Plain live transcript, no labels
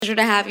Pleasure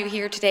to have you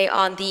here today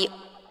on the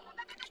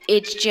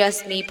It's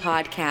Just Me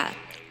podcast,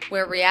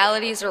 where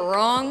realities are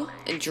wrong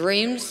and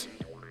dreams,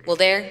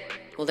 they're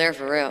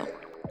for real.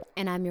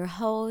 And I'm your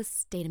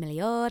host, Dana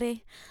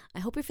Migliore. I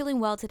hope you're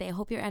feeling well today. I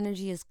hope your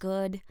energy is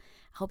good.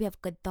 I hope you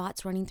have good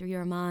thoughts running through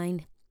your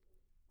mind.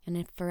 And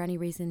if for any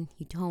reason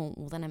you don't,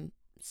 well, then I'm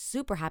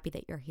super happy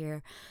that you're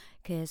here,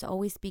 because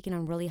always speaking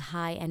on really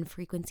high end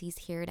frequencies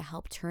here to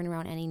help turn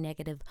around any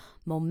negative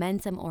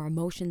momentum or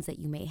emotions that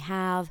you may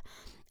have.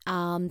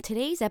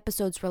 Today's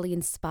episode's really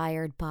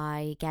inspired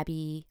by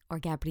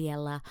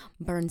Gabriella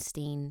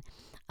Bernstein,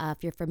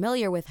 if you're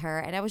familiar with her.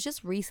 And I was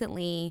just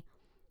recently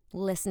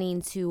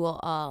listening to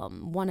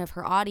one of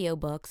her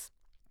audiobooks.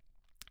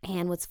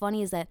 And what's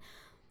funny is that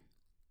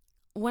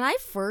when I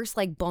first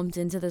bumped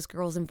into this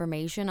girl's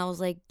information, I was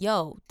like,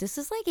 yo, this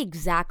is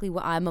exactly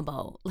what I'm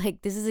about.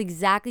 This is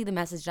exactly the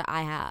message that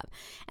I have.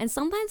 And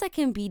sometimes that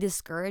can be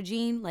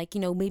discouraging.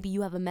 Maybe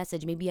you have a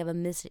message, maybe you have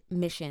a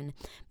mission,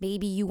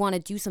 maybe you want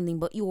to do something,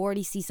 but you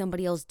already see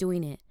somebody else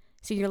doing it.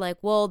 So you're like,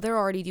 well, they're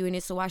already doing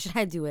it, so why should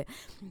I do it?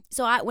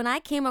 So when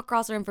I came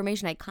across her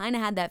information, I kind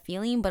of had that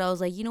feeling, but I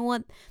was like, you know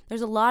what?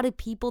 There's a lot of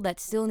people that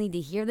still need to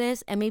hear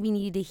this and maybe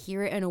need to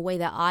hear it in a way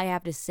that I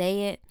have to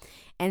say it.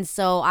 And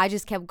so I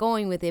just kept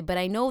going with it. But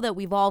I know that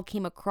we've all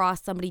came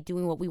across somebody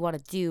doing what we want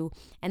to do.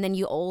 And then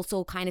you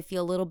also kind of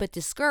feel a little bit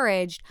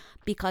discouraged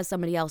because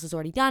somebody else has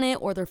already done it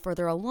or they're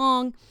further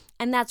along.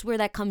 And that's where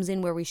that comes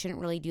in, where we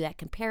shouldn't really do that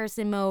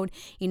comparison mode,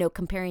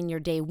 comparing your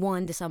day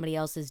 1 to somebody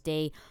else's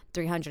day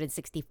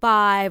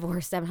 365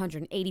 or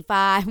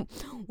 785,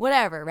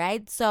 whatever,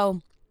 right? So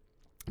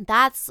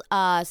that's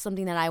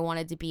something that I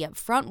wanted to be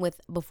upfront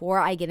with before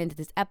I get into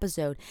this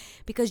episode,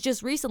 because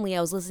just recently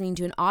I was listening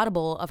to an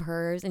Audible of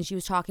hers and she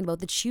was talking about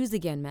the choose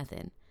again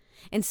method.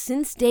 And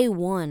since day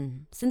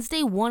one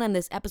on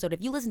this episode,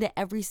 if you listen to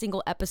every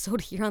single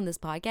episode here on this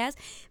podcast,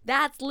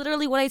 that's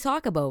literally what I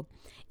talk about,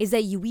 is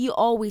that we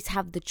always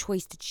have the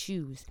choice to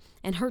choose.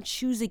 And her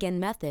choose again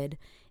method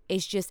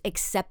is just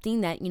accepting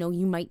that,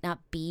 you might not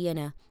be in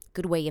a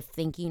good way of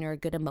thinking or a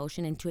good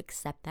emotion, and to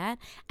accept that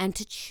and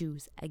to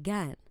choose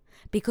again.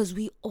 Because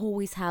we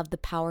always have the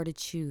power to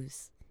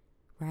choose,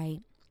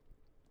 right?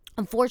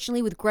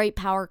 Unfortunately, with great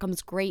power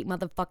comes great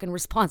motherfucking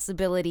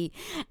responsibility.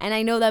 And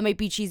I know that might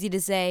be cheesy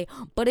to say,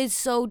 but it's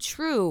so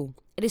true.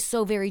 It is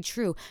so very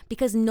true,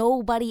 because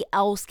nobody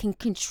else can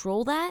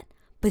control that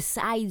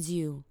besides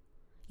you.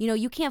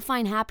 You can't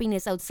find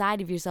happiness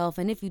outside of yourself.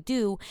 And if you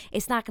do,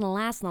 it's not going to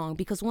last long,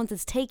 because once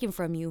it's taken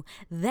from you,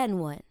 then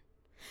what?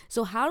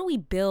 So how do we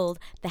build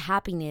the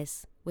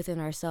happiness within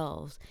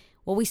ourselves?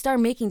 Well, we start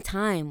making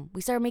time.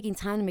 We start making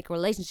time to make a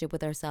relationship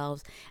with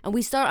ourselves. And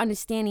we start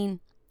understanding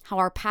how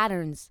our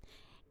patterns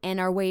and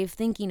our way of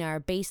thinking are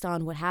based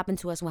on what happened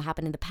to us and what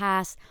happened in the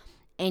past.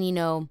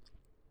 And,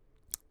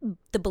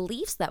 the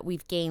beliefs that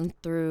we've gained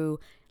through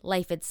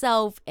life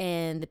itself,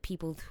 and the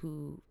people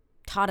who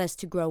taught us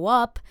to grow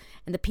up,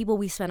 and the people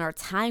we spend our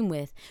time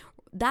with.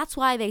 That's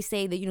why they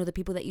say that, the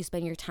people that you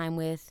spend your time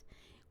with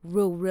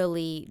will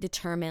really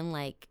determine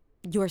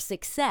your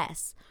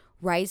success,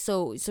 right?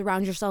 So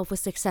surround yourself with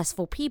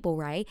successful people,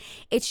 right?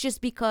 It's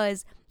just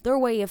because their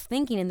way of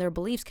thinking and their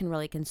beliefs can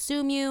really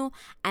consume you.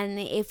 And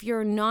if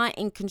you're not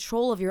in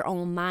control of your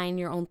own mind,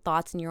 your own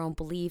thoughts, and your own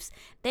beliefs,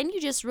 then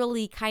you just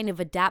really kind of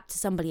adapt to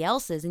somebody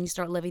else's, and you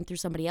start living through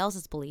somebody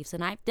else's beliefs.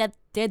 And I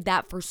did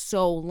that for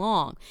so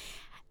long.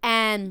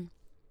 And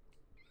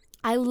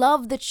I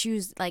love the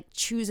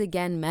choose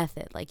again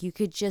method. You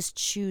could just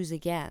choose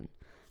again.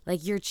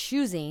 You're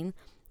choosing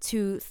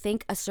to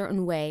think a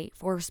certain way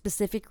for a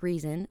specific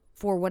reason,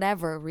 for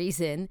whatever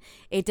reason.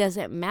 It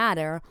doesn't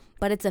matter,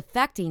 but it's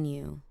affecting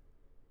you.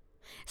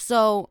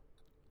 So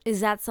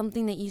is that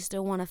something that you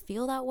still want to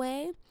feel that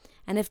way?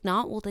 And if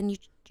not, well, then you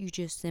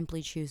just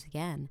simply choose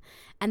again.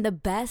 And the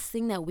best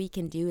thing that we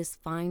can do is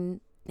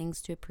find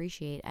things to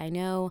appreciate. I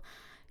know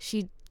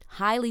she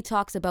highly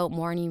talks about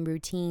morning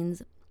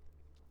routines.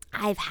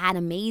 I've had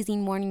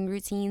amazing morning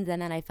routines,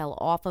 and then I fell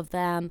off of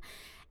them.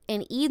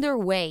 And either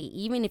way,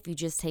 even if you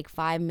just take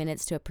 5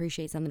 minutes to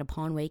appreciate something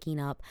upon waking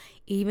up,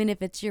 even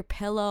if it's your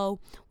pillow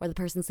or the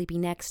person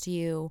sleeping next to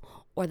you,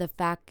 or the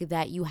fact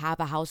that you have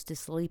a house to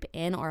sleep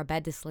in or a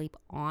bed to sleep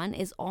on,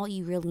 is all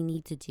you really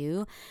need to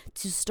do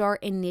to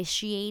start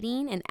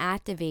initiating and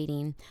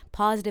activating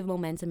positive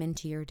momentum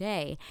into your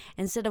day.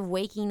 Instead of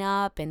waking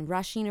up and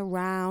rushing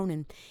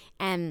around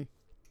and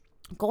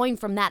going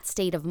from that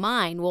state of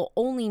mind will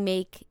only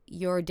make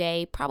your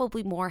day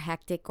probably more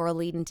hectic or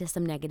lead into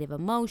some negative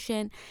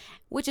emotion,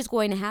 which is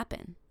going to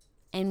happen.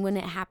 And when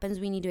it happens,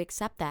 we need to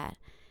accept that.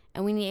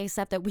 And we need to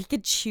accept that we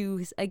could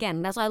choose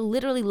again. That's why I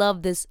literally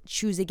love this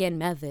choose again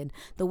method.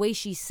 The way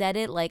she said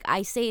it,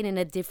 I say it in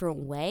a different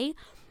way,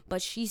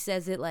 but she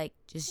says it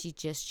she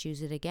just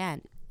choose it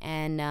again.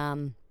 And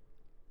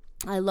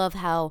I love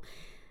how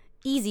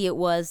easy it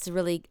was to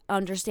really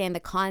understand the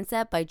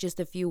concept by just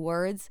a few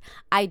words.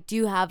 I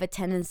do have a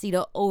tendency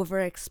to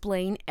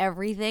over-explain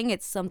everything.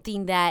 It's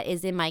something that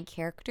is in my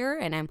character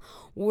and I'm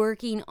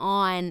working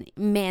on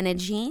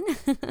managing,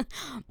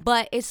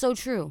 but it's so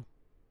true.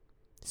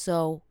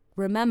 So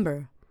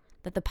remember,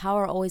 that the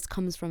power always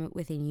comes from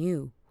within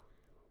you,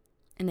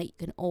 and that you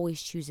can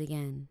always choose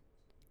again.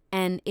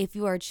 And if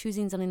you are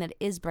choosing something that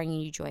is bringing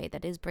you joy,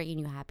 that is bringing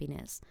you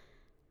happiness,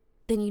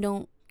 then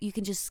you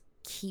can just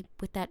keep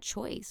with that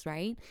choice,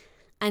 right?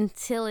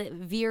 Until it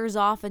veers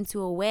off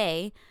into a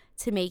way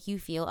to make you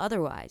feel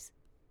otherwise.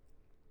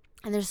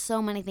 And there's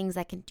so many things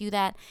that can do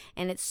that,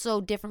 and it's so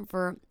different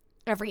for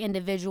every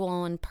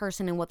individual and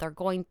person and what they're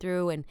going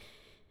through. And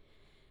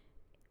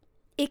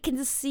it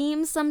can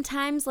seem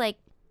sometimes like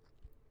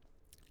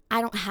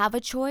I don't have a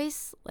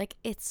choice, like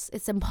it's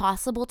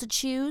impossible to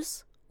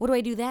choose. What do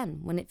I do then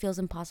when it feels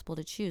impossible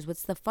to choose?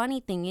 What's the funny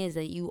thing is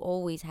that you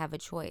always have a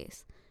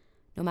choice,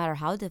 no matter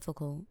how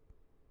difficult,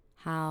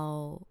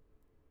 how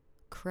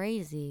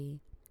crazy,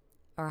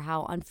 or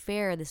how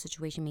unfair the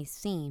situation may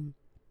seem.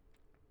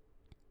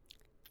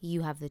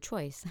 You have the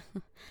choice.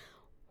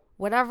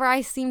 Whatever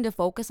I seem to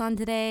focus on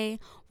today,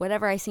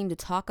 whatever I seem to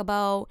talk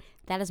about,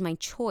 that is my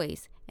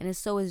choice, and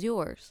so is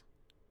yours.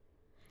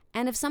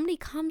 And if somebody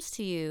comes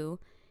to you,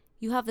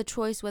 you have the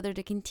choice whether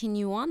to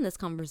continue on this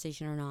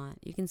conversation or not.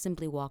 You can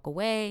simply walk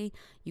away.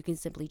 You can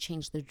simply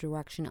change the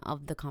direction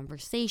of the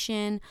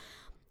conversation.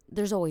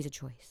 There's always a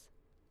choice.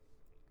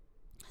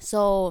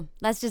 So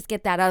let's just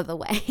get that out of the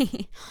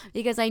way.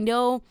 Because I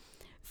know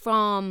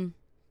from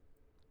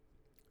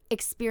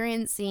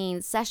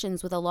experiencing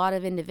sessions with a lot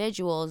of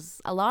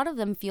individuals, a lot of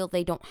them feel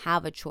they don't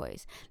have a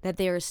choice, that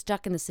they are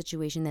stuck in the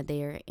situation that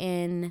they are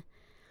in,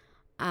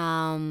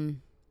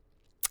 and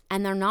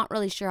they're not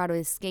really sure how to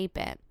escape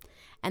it.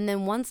 And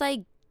then once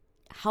I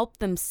help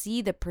them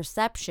see the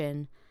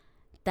perception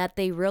that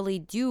they really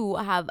do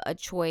have a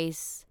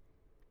choice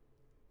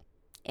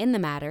in the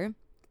matter,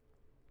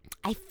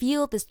 I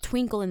feel this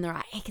twinkle in their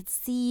eye. I could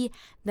see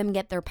them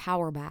get their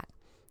power back.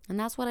 And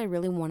that's what I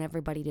really want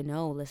everybody to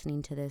know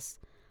listening to this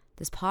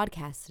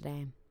podcast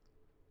today.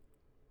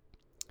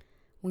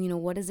 Well,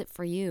 what is it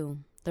for you?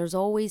 There's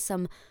always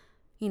some,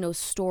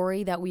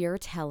 story that we are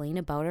telling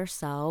about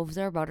ourselves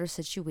or about our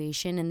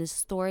situation. And this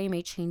story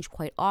may change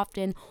quite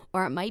often,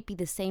 or it might be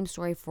the same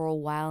story for a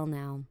while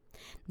now.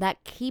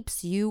 That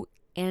keeps you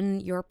in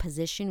your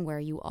position where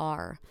you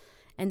are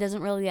and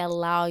doesn't really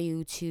allow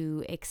you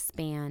to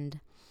expand.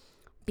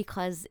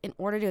 Because in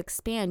order to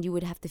expand, you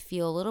would have to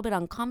feel a little bit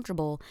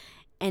uncomfortable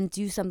and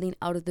do something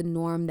out of the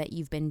norm that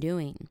you've been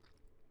doing.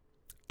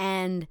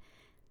 And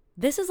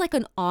this is like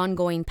an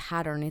ongoing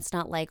pattern. It's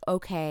not like,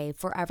 okay,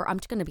 forever, I'm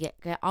just going to get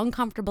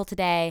uncomfortable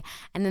today,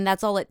 and then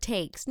that's all it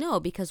takes. No,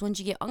 because once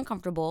you get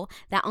uncomfortable,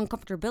 that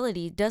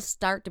uncomfortability does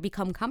start to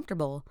become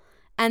comfortable.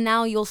 And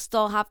now you'll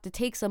still have to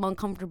take some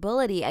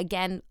uncomfortability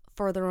again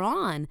further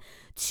on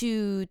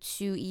to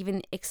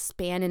even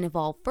expand and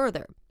evolve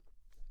further.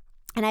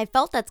 And I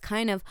felt that's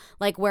kind of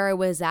like where I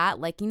was at,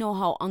 like,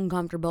 how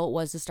uncomfortable it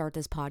was to start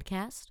this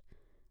podcast,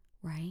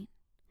 right?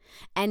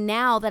 And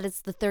now that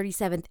it's the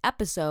 37th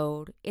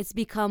episode, it's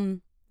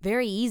become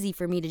very easy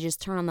for me to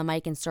just turn on the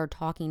mic and start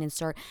talking and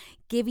start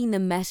giving the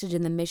message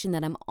and the mission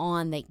that I'm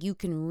on, that you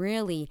can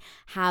really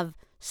have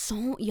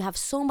you have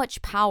so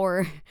much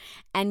power,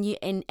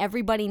 and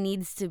everybody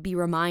needs to be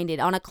reminded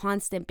on a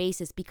constant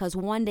basis, because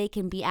one day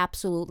can be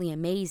absolutely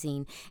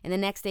amazing and the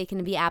next day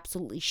can be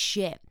absolutely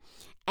shit.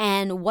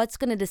 And what's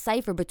going to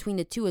decipher between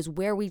the two is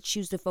where we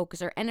choose to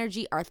focus our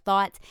energy, our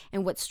thoughts,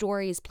 and what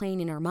story is playing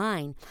in our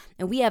mind.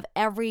 And we have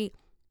every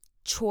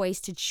choice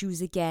to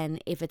choose again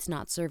if it's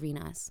not serving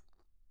us.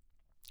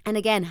 And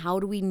again, how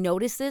do we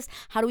notice this?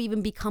 How do we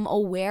even become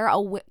aware?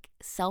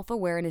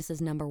 Self-awareness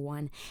is number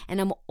one. And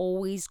I'm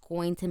always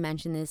going to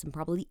mention this in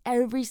probably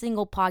every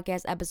single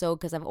podcast episode,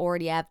 because I've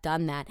already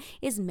done that,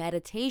 is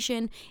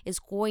meditation is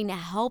going to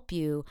help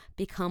you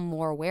become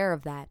more aware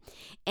of that.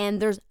 And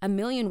there's a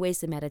million ways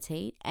to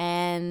meditate,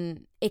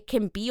 and it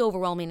can be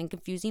overwhelming and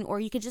confusing,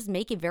 or you could just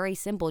make it very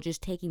simple,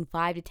 just taking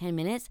 5 to 10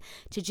 minutes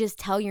to just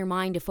tell your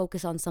mind to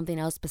focus on something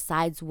else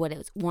besides what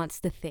it wants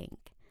to think.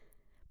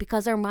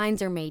 Because our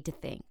minds are made to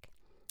think.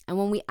 And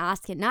when we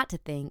ask it not to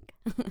think,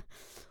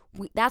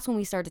 that's when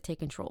we start to take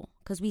control.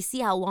 Because we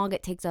see how long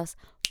it takes us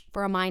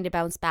for our mind to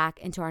bounce back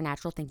into our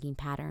natural thinking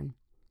pattern.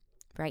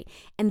 Right?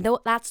 And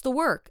that's the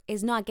work,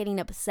 is not getting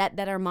upset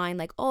that our mind,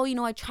 like,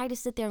 I tried to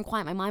sit there and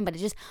quiet my mind, but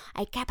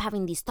I kept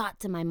having these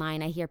thoughts in my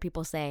mind. I hear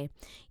people say,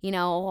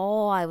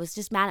 I was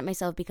just mad at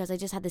myself because I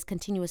just had this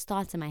continuous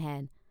thoughts in my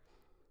head.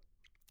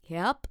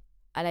 Yep.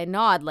 And I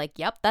nod like,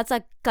 yep,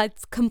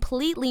 that's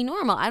completely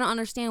normal. I don't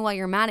understand why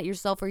you're mad at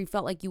yourself or you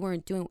felt like you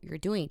weren't doing what you're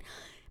doing.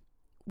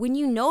 When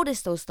you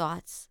notice those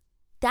thoughts,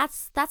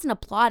 that's an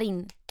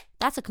applauding,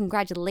 that's a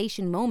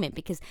congratulation moment,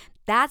 because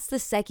that's the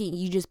second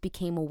you just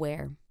became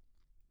aware.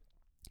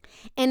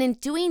 And in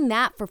doing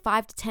that for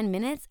 5 to 10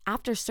 minutes,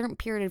 after a certain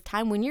period of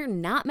time, when you're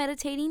not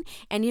meditating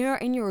and you're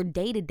in your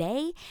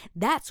day-to-day,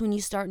 that's when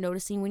you start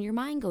noticing when your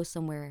mind goes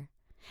somewhere.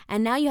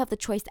 And now you have the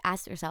choice to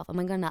ask yourself, am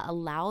I going to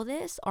allow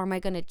this, or am I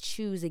going to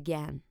choose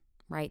again?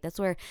 Right? That's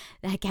where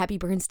that Gabby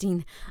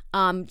Bernstein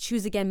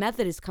choose again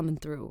method is coming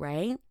through,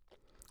 right?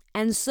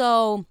 And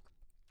so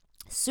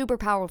super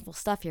powerful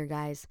stuff here,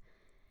 guys.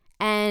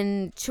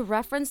 And to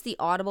reference the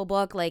Audible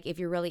book, like if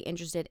you're really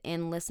interested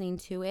in listening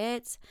to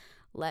it,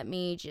 let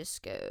me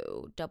just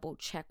go double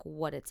check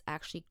what it's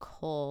actually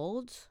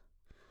called.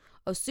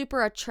 Oh,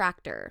 Super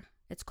Attractor.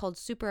 It's called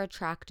Super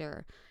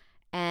Attractor.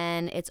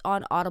 And it's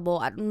on Audible.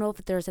 I don't know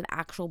if there's an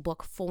actual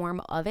book form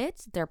of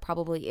it. There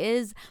probably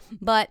is.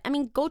 But, I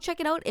mean, go check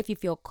it out if you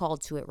feel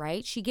called to it,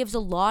 right? She gives a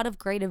lot of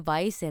great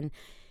advice. And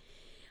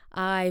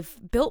I've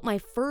built my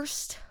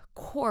first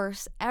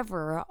course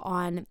ever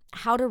on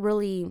how to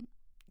really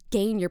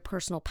gain your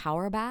personal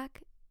power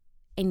back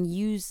and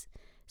use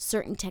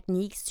certain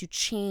techniques to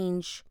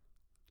change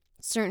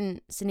certain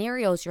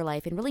scenarios in your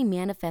life and really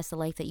manifest the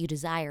life that you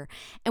desire.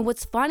 And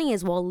what's funny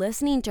is while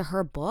listening to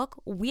her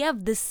book, we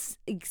have this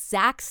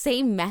exact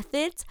same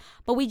methods,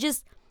 but we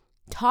just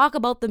talk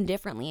about them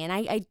differently. And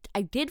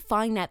I did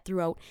find that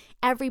throughout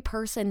every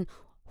person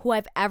who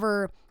I've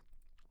ever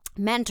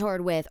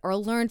mentored with or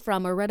learned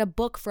from or read a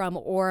book from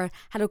or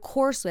had a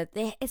course with,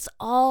 it's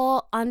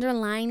all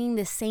underlining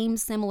the same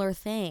similar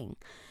thing.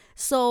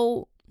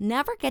 So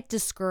never get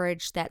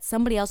discouraged that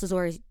somebody else is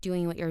already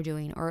doing what you're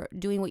doing or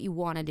doing what you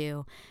want to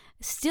do.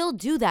 Still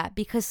do that,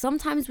 because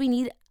sometimes we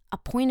need a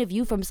point of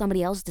view from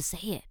somebody else to say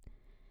it.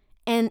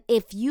 And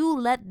if you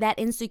let that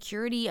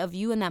insecurity of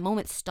you in that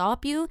moment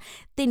stop you,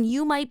 then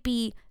you might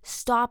be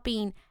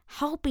stopping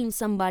helping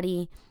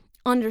somebody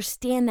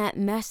understand that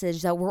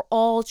message that we're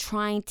all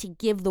trying to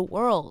give the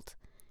world,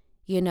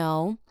 you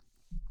know?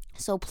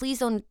 So please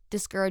don't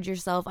discourage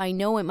yourself. I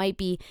know it might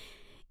be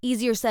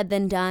easier said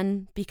than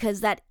done, because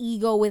that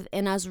ego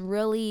within us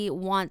really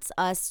wants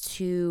us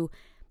to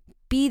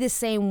be the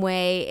same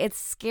way. It's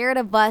scared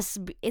of us.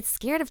 It's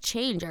scared of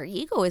change. Our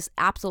ego is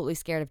absolutely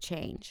scared of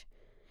change.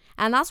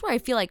 And that's where I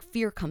feel like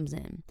fear comes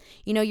in.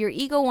 You know, your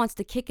ego wants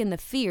to kick in the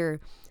fear,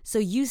 so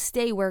you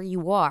stay where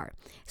you are.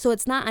 So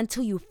it's not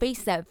until you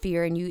face that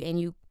fear and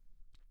you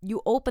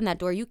open that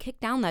door, you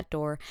kick down that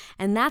door,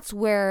 and that's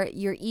where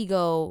your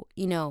ego,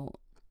 you know,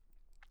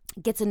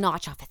 gets a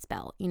notch off its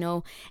belt, you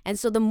know? And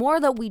so the more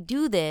that we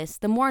do this,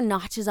 the more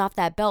notches off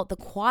that belt, the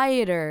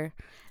quieter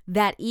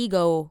that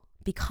ego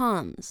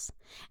becomes.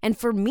 And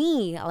for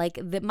me, like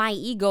my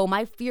ego,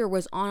 my fear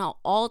was on an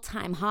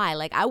all-time high.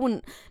 Like I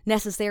wouldn't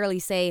necessarily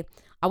say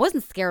I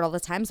wasn't scared all the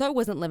time, so I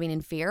wasn't living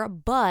in fear,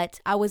 but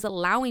I was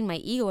allowing my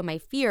ego and my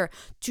fear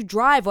to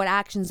drive what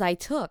actions I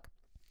took.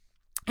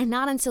 And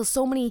not until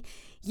so many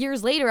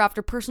years later,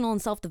 after personal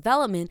and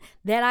self-development,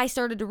 that I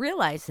started to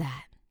realize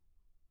that.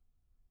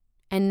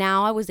 And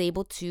now I was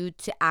able to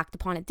act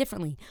upon it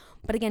differently.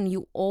 But again,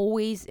 you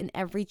always, in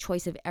every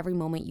choice of every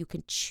moment, you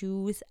can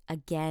choose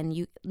again.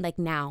 You like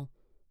now.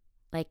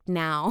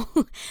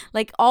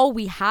 Like all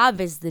we have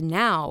is the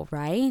now,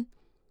 right?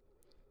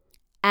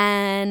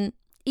 And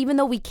even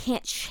though we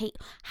can't change,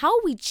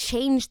 how we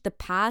change the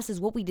past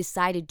is what we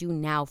decide to do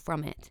now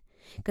from it.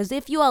 Because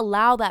if you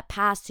allow that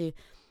past to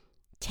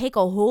take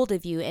a hold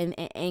of you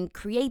and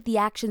create the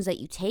actions that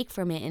you take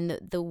from it and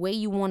the way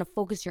you want to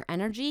focus your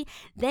energy,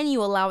 then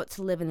you allow it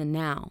to live in the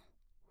now,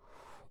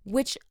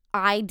 which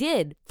I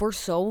did for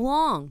so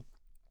long.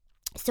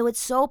 So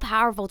it's so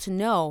powerful to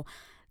know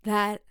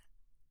that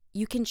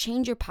you can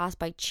change your past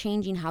by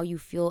changing how you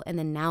feel in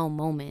the now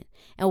moment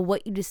and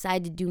what you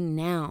decide to do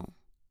now.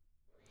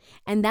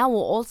 And that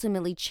will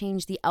ultimately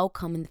change the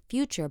outcome in the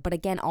future. But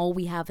again, all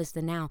we have is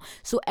the now.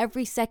 So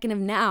every second of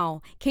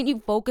now, can you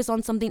focus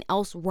on something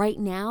else right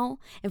now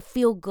and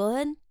feel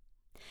good?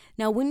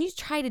 Now, when you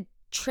try to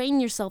train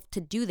yourself to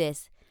do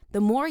this,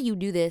 the more you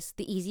do this,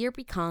 the easier it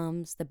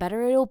becomes, the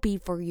better it'll be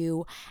for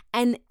you,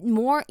 and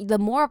the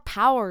more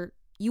power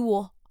you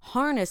will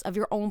harness of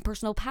your own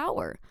personal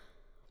power.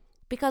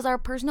 Because our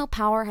personal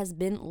power has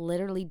been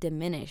literally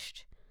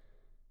diminished.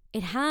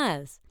 It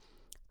has.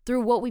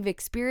 Through what we've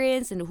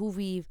experienced and who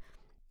we've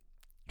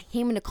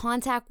came into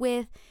contact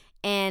with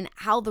and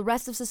how the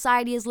rest of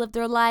society has lived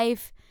their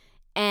life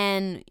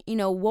and, you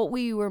know, what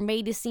we were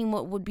made to seem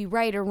what would be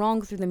right or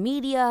wrong through the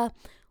media,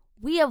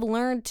 we have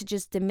learned to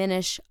just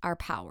diminish our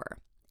power.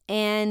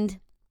 And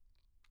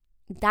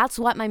that's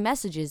what my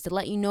message is, to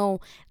let you know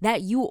that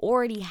you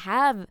already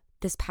have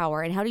this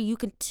power and how you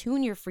can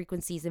tune your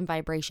frequencies and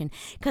vibration.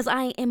 Because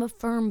I am a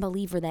firm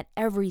believer that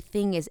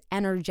everything is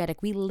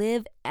energetic. We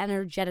live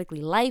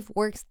energetically. Life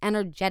works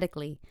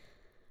energetically.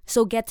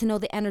 So get to know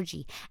the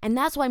energy. And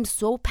that's why I'm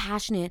so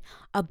passionate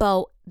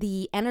about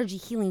the energy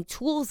healing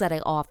tools that I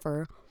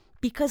offer,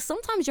 because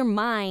sometimes your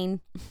mind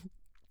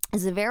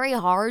is very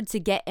hard to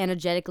get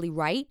energetically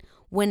right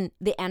when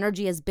the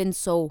energy has been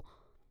so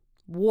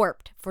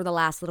warped for the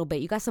last little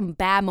bit. You got some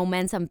bad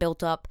momentum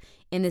built up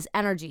in this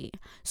energy.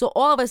 So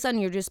all of a sudden,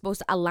 you're just supposed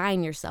to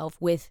align yourself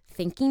with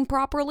thinking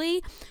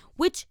properly,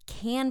 which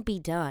can be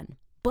done.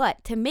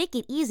 But to make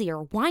it easier,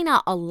 why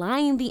not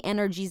align the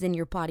energies in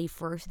your body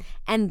first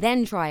and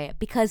then try it?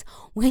 Because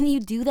when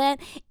you do that,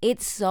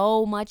 it's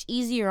so much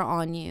easier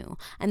on you.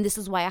 And this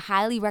is why I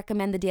highly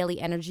recommend the daily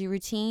energy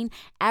routine.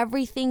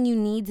 Everything you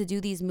need to do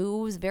these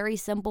moves, very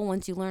simple.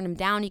 Once you learn them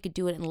down, you could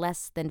do it in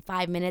less than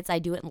 5 minutes. I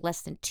do it in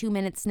less than 2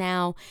 minutes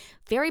now.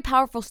 Very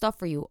powerful stuff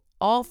for you.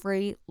 all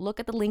free. Look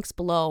at the links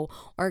below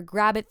or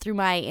grab it through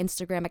my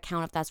Instagram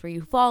account if that's where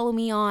you follow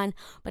me on.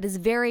 But it's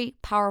very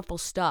powerful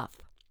stuff,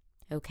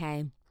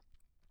 okay?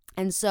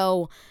 And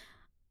so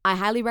I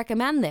highly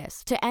recommend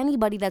this to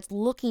anybody that's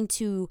looking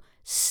to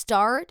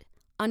start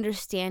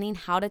understanding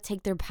how to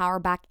take their power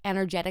back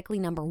energetically,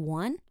 number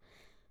one.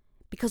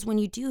 Because when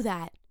you do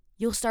that,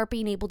 you'll start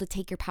being able to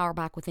take your power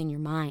back within your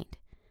mind,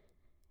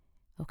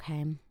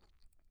 okay?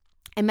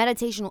 And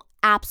meditation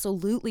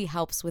absolutely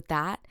helps with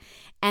that.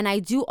 And I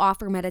do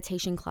offer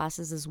meditation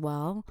classes as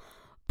well.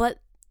 But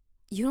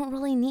you don't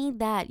really need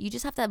that. You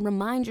just have to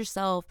remind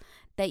yourself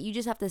that you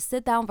just have to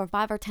sit down for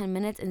 5 or 10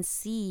 minutes and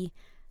see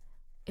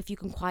if you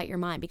can quiet your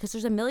mind. Because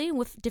there's a million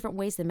different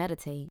ways to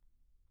meditate.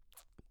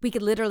 We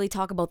could literally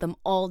talk about them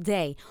all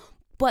day.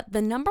 But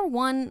the number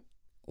one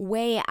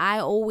way I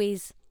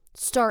always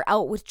start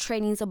out with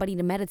training somebody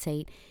to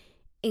meditate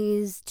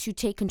is to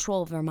take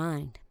control of their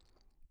mind.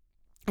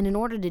 And in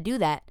order to do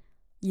that,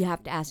 you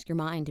have to ask your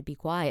mind to be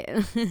quiet.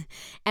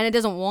 And it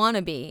doesn't want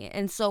to be.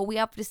 And so we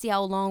have to see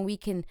how long we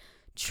can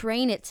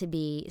train it to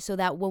be so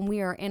that when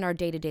we are in our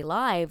day-to-day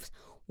lives,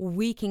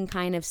 we can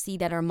kind of see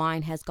that our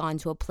mind has gone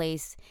to a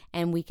place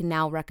and we can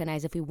now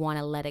recognize if we want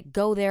to let it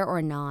go there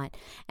or not.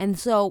 And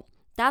so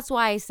that's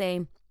why I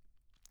say,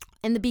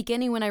 in the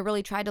beginning, when I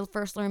really tried to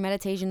first learn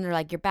meditation, they're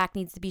like, your back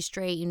needs to be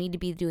straight. You need to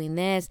be doing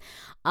this.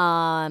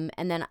 And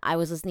then I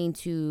was listening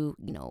to,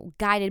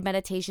 guided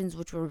meditations,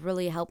 which would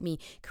really help me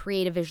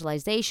create a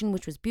visualization,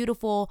 which was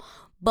beautiful.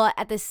 But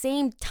at the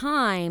same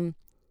time,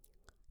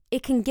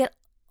 it can get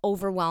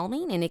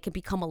overwhelming and it could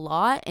become a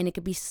lot and it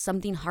could be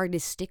something hard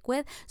to stick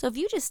with. So if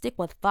you just stick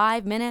with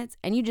 5 minutes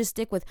and you just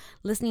stick with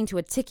listening to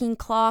a ticking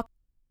clock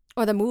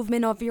or the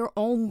movement of your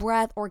own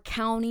breath or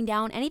counting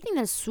down, anything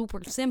that's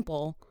super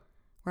simple,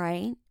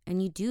 right?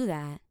 And you do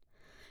that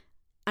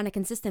on a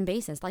consistent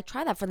basis. Like,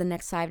 try that for the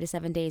next 5 to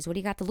 7 days. What do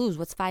you got to lose?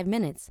 What's 5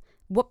 minutes?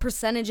 What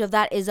percentage of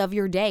that is of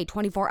your day?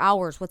 24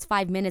 hours. What's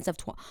 5 minutes of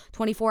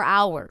 24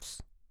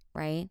 hours,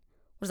 right?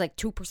 What is like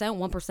 2%,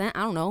 1%? I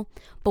don't know.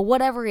 But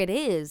whatever it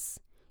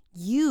is,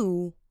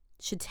 you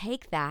should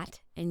take that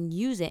and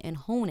use it and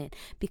hone it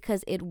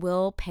because it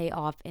will pay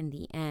off in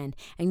the end.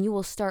 And you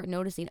will start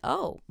noticing,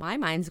 oh, my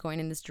mind's going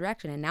in this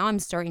direction and now I'm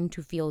starting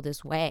to feel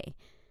this way.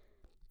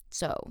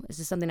 So is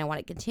this something I want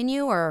to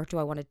continue or do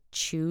I want to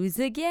choose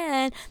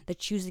again? The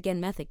choose again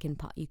method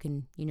you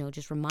can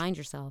just remind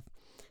yourself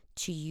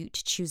to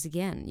choose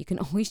again. You can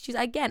always choose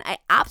again. I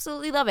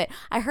absolutely love it.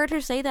 I heard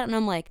her say that and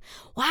I'm like,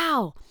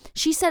 wow,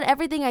 she said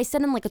everything I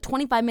said in like a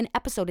 25-minute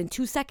episode in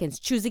 2 seconds.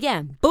 Choose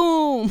again.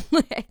 Boom.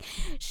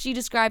 She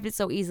described it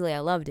so easily. I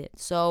loved it.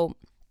 So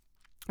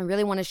I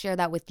really want to share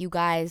that with you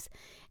guys.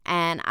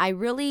 And I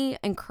really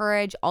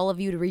encourage all of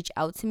you to reach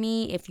out to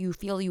me if you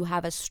feel you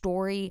have a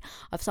story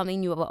of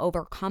something you have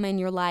overcome in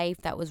your life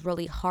that was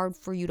really hard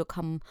for you to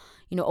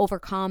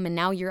overcome. And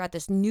now you're at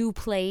this new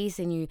place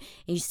and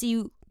you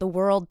see the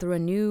world through a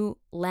new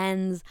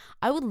lens.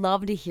 I would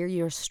love to hear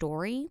your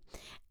story.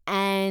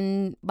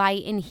 And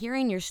in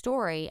hearing your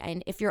story,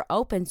 and if you're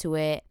open to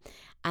it,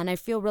 and I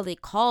feel really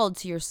called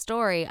to your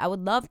story, I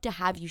would love to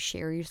have you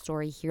share your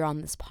story here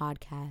on this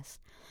podcast.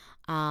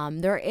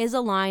 There is a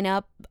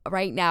lineup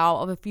right now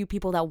of a few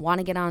people that want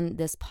to get on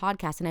this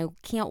podcast, and I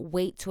can't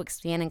wait to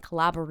expand and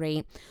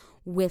collaborate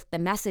with the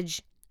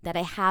message that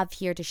I have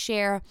here to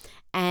share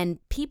and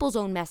people's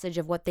own message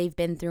of what they've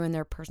been through in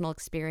their personal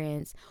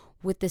experience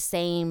with the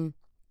same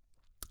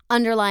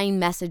underlying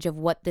message of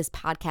what this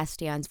podcast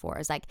stands for,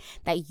 is like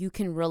that you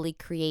can really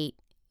create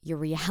your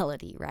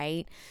reality,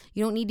 right?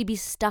 You don't need to be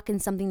stuck in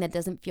something that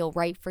doesn't feel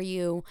right for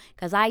you,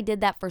 because I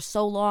did that for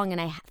so long and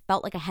I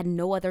felt like I had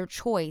no other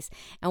choice.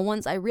 And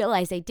once I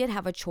realized I did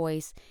have a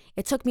choice,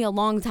 it took me a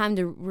long time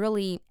to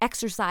really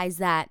exercise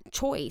that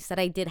choice that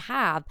I did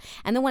have.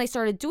 And then when I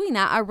started doing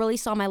that, I really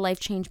saw my life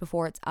change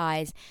before its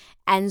eyes.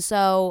 And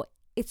so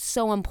it's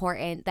so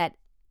important that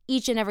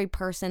each and every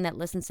person that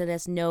listens to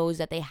this knows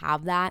that they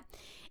have that.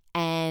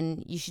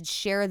 And you should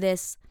share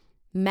this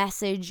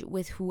message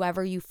with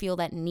whoever you feel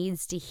that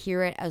needs to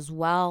hear it as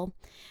well.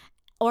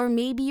 Or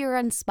maybe you're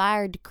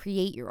inspired to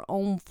create your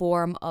own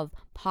form of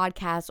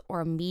podcast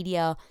or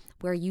media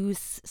where you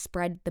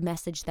spread the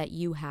message that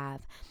you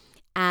have.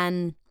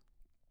 And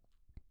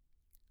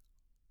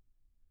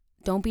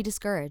don't be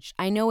discouraged.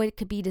 I know it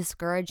could be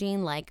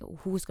discouraging, like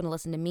who's going to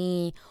listen to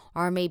me?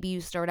 Or maybe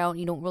you start out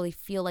and you don't really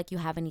feel like you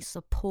have any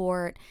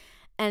support.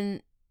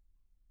 And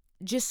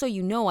just so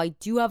you know, I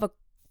do have a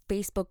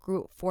Facebook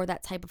group for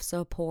that type of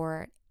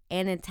support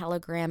and a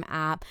Telegram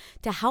app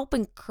to help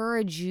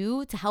encourage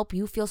you, to help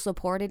you feel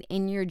supported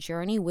in your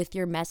journey with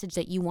your message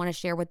that you want to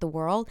share with the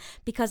world,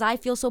 because I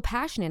feel so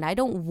passionate. I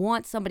don't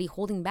want somebody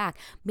holding back.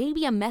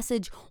 Maybe a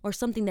message or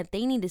something that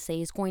they need to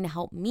say is going to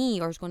help me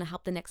or is going to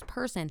help the next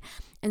person.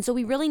 And so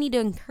we really need to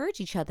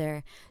encourage each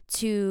other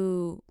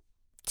to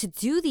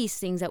do these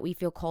things that we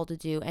feel called to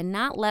do and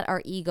not let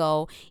our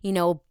ego,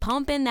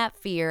 pump in that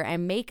fear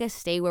and make us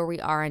stay where we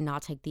are and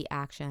not take the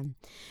action.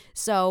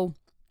 So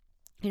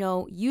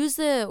use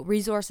the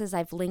resources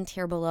I've linked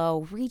here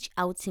below. Reach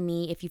out to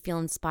me if you feel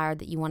inspired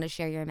that you want to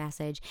share your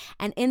message.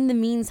 And in the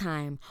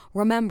meantime,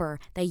 remember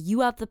that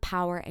you have the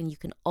power and you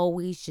can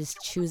always just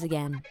choose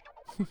again.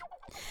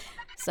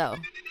 So,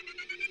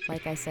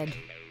 like I said,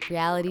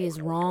 reality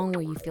is wrong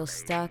where you feel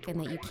stuck and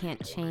that you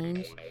can't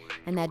change.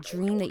 And that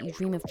dream that you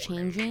dream of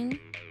changing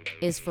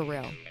is for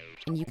real.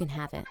 And you can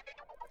have it.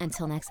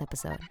 Until next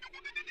episode.